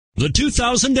The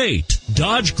 2008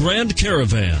 Dodge Grand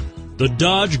Caravan. The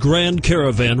Dodge Grand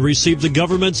Caravan received the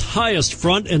government's highest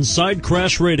front and side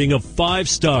crash rating of 5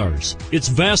 stars. Its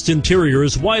vast interior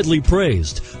is widely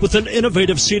praised, with an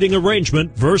innovative seating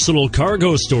arrangement, versatile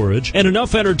cargo storage, and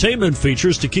enough entertainment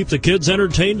features to keep the kids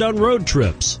entertained on road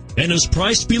trips. And is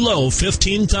priced below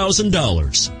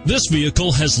 $15,000. This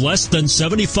vehicle has less than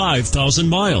 75,000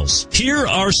 miles. Here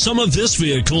are some of this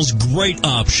vehicle's great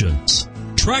options: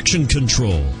 traction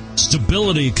control,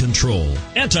 stability control,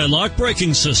 anti-lock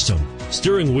braking system,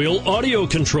 steering wheel audio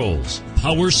controls,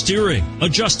 power steering,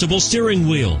 adjustable steering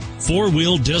wheel,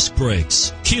 4-wheel disc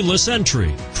brakes, keyless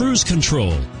entry, cruise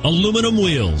control, aluminum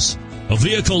wheels. A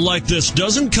vehicle like this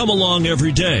doesn't come along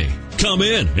every day. Come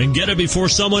in and get it before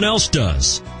someone else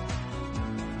does.